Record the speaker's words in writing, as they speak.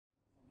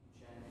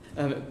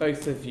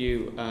Both of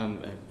you,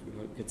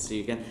 good to see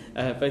you again.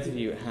 Both of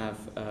you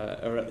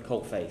are at the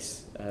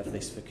coalface of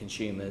this for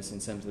consumers in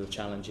terms of the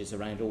challenges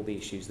around all the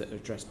issues that are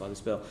addressed by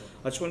this bill.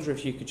 I just wonder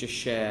if you could just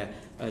share,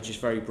 just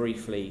very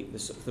briefly,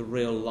 the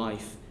real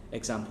life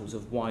examples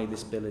of why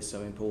this bill is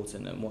so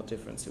important and what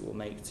difference it will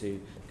make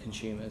to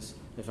consumers.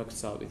 If I could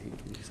start with you.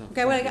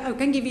 Okay, well, I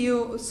can give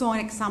you some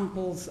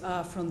examples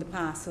from the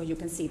past so you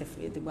can see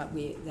what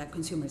the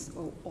consumers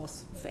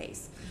also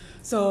face.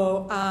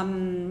 So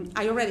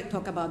I already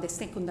talked about the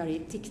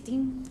secondary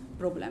ticketing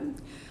problem,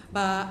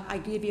 but I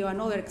give you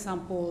another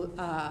example.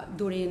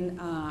 During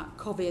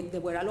COVID,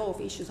 there were a lot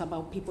of issues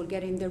about people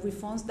getting the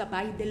refunds that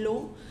by the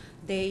law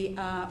they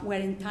were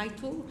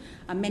entitled,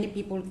 and many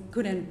people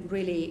couldn't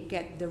really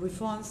get the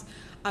refunds.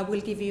 I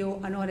will give you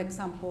another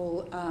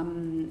example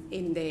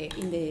in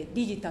the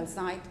digital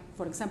side.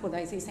 For example,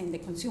 that is in the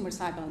consumer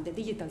side, but on the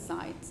digital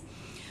side.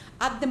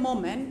 At the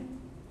moment,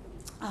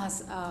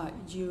 as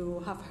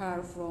you have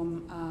heard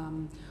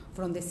from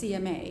the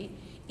CMA,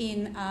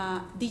 in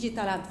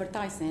digital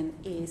advertising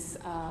is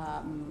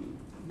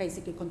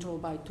basically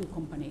controlled by two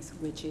companies,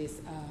 which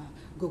is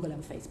Google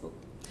and Facebook.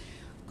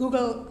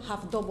 Google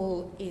have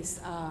doubled its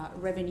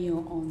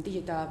revenue on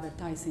digital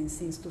advertising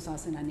since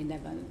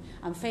 2011,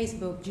 and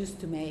Facebook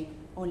used to make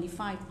only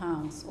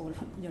 £5 or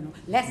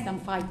less than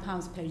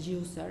 £5 per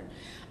user,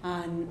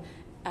 and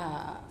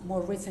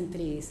more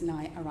recently it's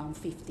like around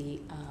 £50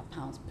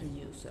 per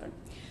user.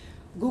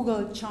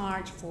 Google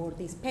charged for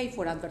this pay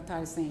for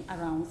advertising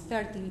around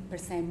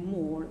 30%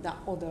 more than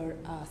other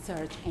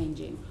search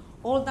engine.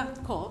 All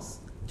that costs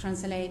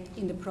translate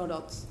in the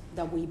products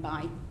that we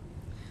buy.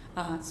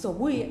 So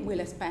we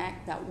will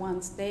expect that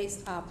once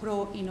there's a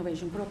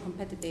pro-innovation,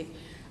 pro-competitive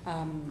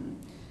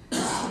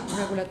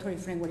regulatory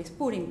framework is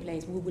put in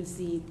place, we will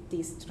see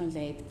this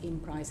translate in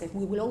prices.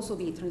 We will also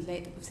be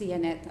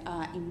seeing it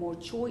in more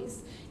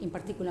choice, in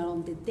particular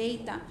on the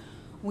data.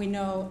 We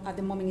know at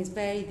the moment it's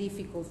very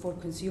difficult for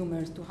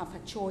consumers to have a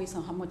choice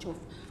on how much of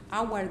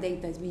our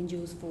data is being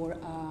used for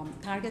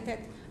targeted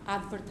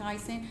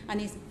advertising, and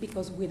it's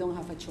because we don't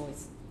have a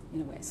choice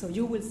in a way. So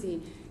you will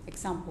see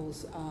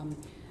examples on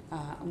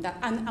that.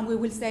 And we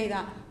will say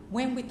that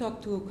when we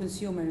talk to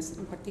consumers,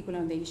 in particular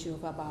on the issue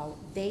about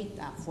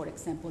data, for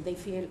example, they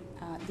feel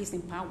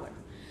disempowered.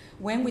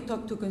 When we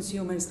talk to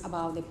consumers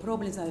about the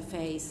problems that they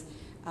face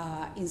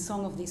in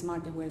some of these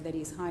markets where there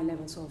is high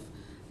levels of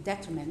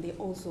detriment, they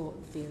also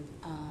feel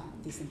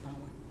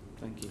disempowered.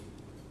 Thank you.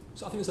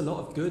 So I think there's a lot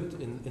of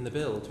good in the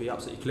bill, to be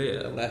absolutely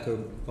clear. I will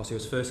echo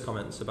Rosio's first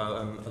comments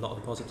about a lot of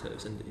the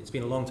positives, and it's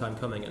been a long time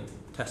coming, and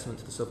testament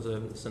to the civil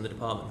servants and the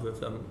department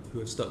who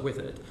have stuck with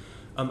it.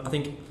 I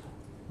think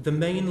the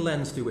main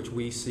lens through which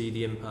we see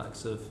the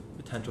impacts of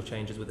potential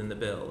changes within the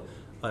bill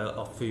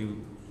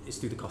is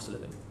through the cost of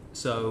living.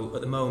 So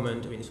at the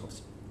moment, I mean,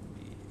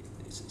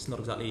 it's not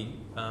exactly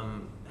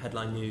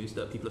headline news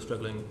that people are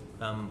struggling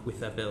with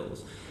their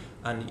bills,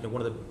 and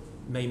one of the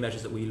main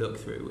measures that we look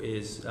through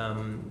is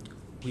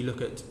we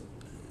look at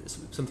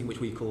something which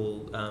we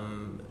call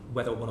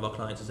whether one of our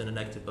clients is in a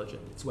negative budget.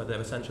 It's whether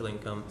their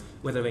income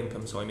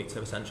meets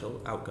their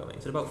essential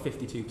outgoings. And about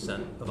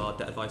 52% of our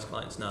debt advice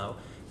clients now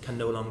can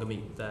no longer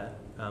meet their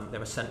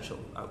essential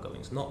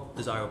outgoings, not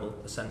desirable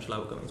essential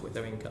outgoings with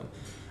their income.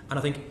 And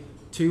I think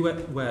two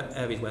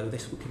areas where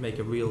this can make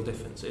a real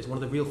difference is one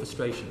of the real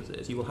frustrations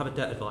is you will have a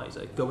debt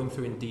advisor going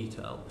through in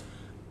detail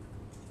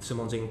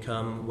someone's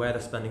income, where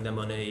they're spending their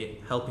money,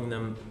 helping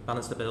them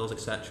balance the bills,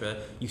 etc.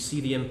 You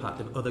see the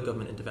impact of other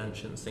government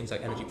interventions, things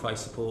like energy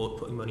price support,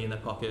 putting money in their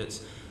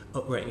pockets,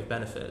 uprating of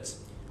benefits.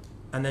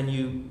 And then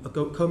you are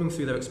combing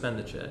through their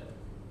expenditure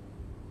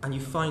and you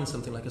find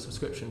something like a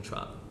subscription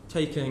trap,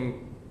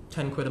 taking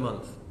 10 quid a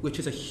month, which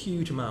is a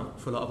huge amount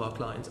for a lot of our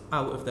clients,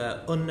 out of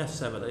there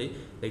unnecessarily.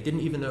 They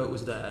didn't even know it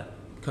was there,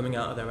 coming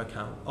out of their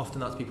account.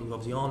 Often that's people who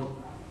obviously aren't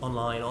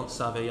online, aren't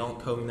savvy, aren't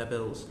combing their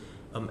bills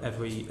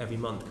every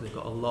month because they've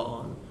got a lot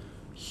on.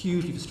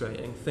 Hugely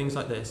frustrating. Things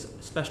like this,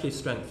 especially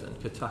Strengthen,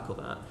 could tackle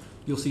that.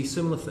 You'll see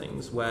similar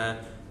things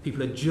where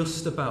people are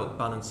just about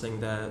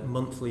balancing their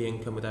monthly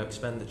income with their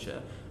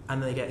expenditure,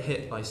 and they get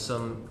hit by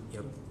some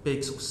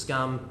big sort of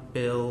scam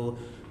bill,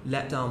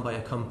 let down by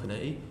a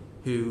company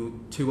who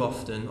too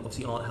often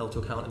obviously aren't held to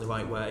account in the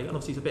right way. And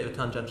obviously it's a bit of a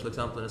tangential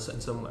example in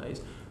some ways,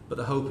 but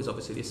the hope is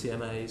obviously the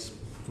CMA's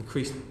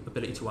increased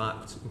ability to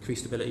act,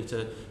 increased ability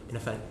to, in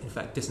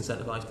effect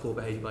disincentivise poor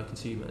behaviour by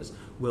consumers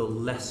will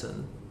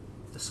lessen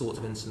the sorts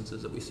of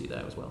instances that we see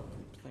there as well.